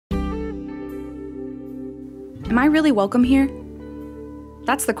Am I really welcome here?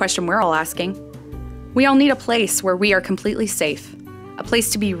 That's the question we're all asking. We all need a place where we are completely safe, a place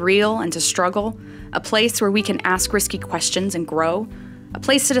to be real and to struggle, a place where we can ask risky questions and grow, a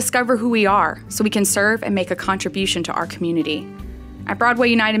place to discover who we are so we can serve and make a contribution to our community. At Broadway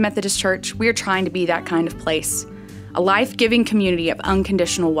United Methodist Church, we are trying to be that kind of place, a life-giving community of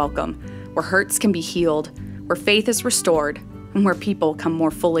unconditional welcome, where hurts can be healed, where faith is restored, and where people come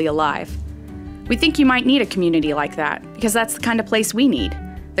more fully alive. We think you might need a community like that, because that's the kind of place we need,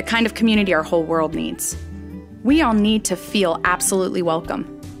 the kind of community our whole world needs. We all need to feel absolutely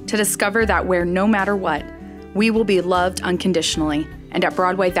welcome, to discover that where no matter what, we will be loved unconditionally, and at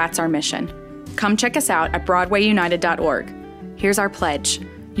Broadway, that's our mission. Come check us out at BroadwayUnited.org. Here's our pledge.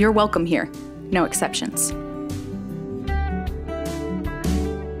 You're welcome here. No exceptions.